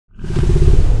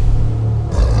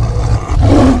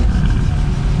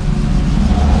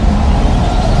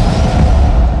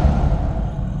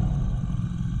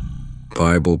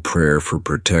Bible prayer for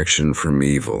protection from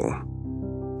evil.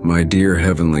 My dear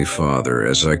Heavenly Father,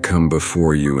 as I come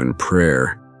before you in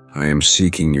prayer, I am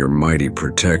seeking your mighty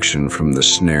protection from the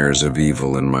snares of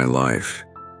evil in my life.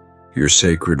 Your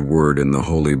sacred word in the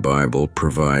Holy Bible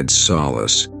provides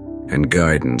solace and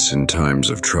guidance in times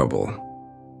of trouble.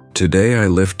 Today I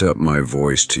lift up my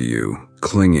voice to you,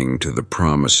 clinging to the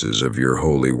promises of your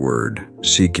holy word,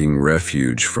 seeking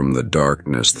refuge from the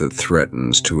darkness that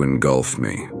threatens to engulf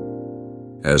me.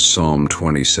 As Psalm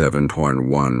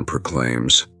 27:1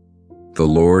 proclaims, "The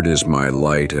Lord is my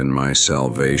light and my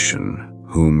salvation.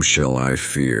 Whom shall I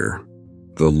fear?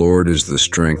 The Lord is the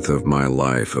strength of my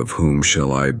life. Of whom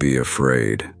shall I be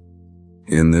afraid?"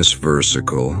 In this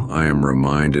versicle, I am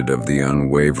reminded of the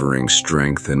unwavering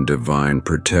strength and divine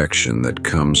protection that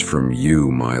comes from you,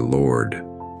 my Lord.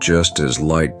 Just as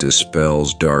light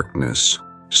dispels darkness,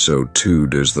 so too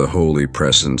does the holy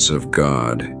presence of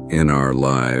God in our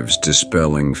lives,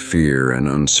 dispelling fear and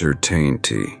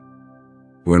uncertainty.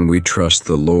 When we trust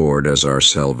the Lord as our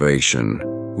salvation,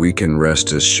 we can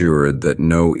rest assured that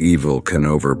no evil can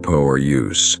overpower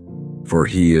us, for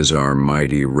He is our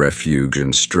mighty refuge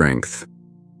and strength.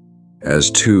 As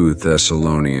 2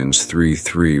 Thessalonians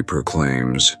 3:3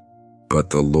 proclaims,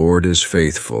 "But the Lord is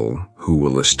faithful, who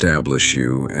will establish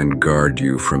you and guard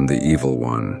you from the evil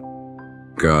one."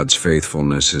 God's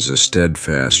faithfulness is a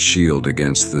steadfast shield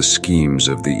against the schemes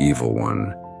of the evil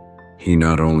one. He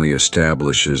not only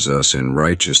establishes us in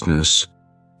righteousness,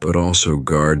 but also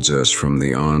guards us from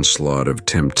the onslaught of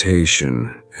temptation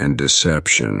and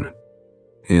deception.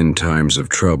 In times of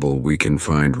trouble, we can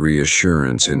find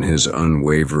reassurance in His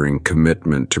unwavering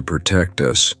commitment to protect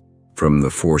us from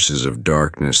the forces of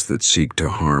darkness that seek to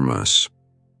harm us.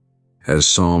 As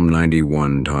Psalm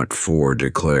 91:4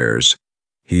 declares,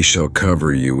 "He shall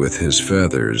cover you with His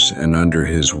feathers, and under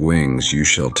His wings you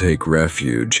shall take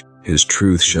refuge. His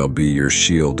truth shall be your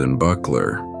shield and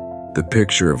buckler." The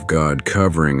picture of God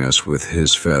covering us with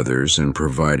His feathers and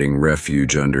providing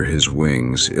refuge under His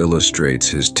wings illustrates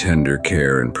His tender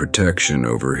care and protection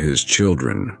over His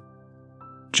children.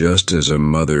 Just as a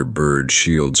mother bird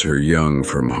shields her young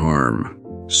from harm,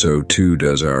 so too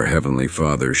does our Heavenly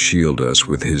Father shield us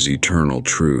with His eternal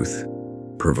truth,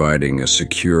 providing a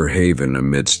secure haven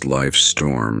amidst life's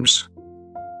storms.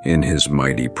 In His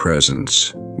mighty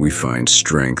presence, we find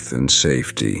strength and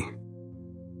safety.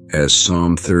 As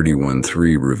Psalm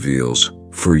 31:3 reveals,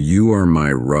 "For you are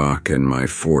my rock and my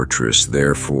fortress,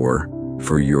 therefore,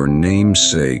 for your name's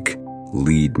sake,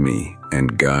 lead me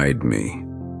and guide me."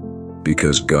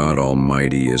 Because God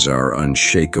Almighty is our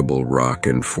unshakable rock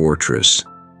and fortress,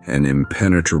 an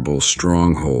impenetrable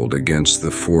stronghold against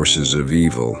the forces of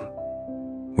evil.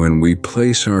 When we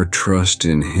place our trust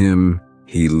in Him,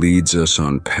 He leads us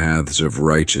on paths of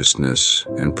righteousness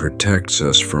and protects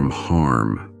us from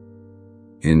harm.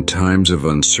 In times of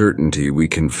uncertainty, we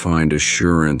can find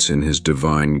assurance in His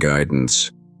divine guidance,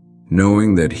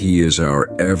 knowing that He is our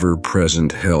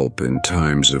ever-present help in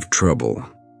times of trouble.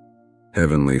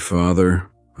 Heavenly Father,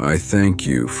 I thank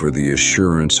you for the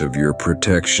assurance of your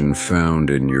protection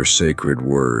found in your sacred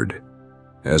word.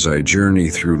 As I journey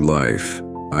through life,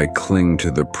 I cling to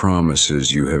the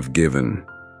promises you have given,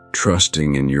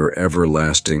 trusting in your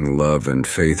everlasting love and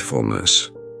faithfulness,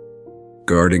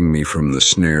 guarding me from the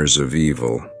snares of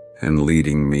evil and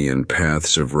leading me in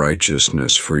paths of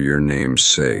righteousness for your name's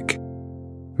sake.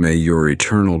 May your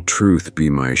eternal truth be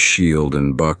my shield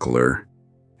and buckler,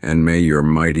 and may your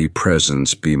mighty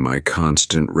presence be my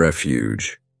constant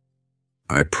refuge.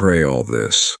 I pray all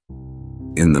this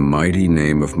in the mighty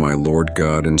name of my Lord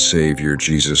God and Savior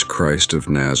Jesus Christ of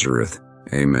Nazareth.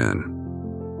 Amen.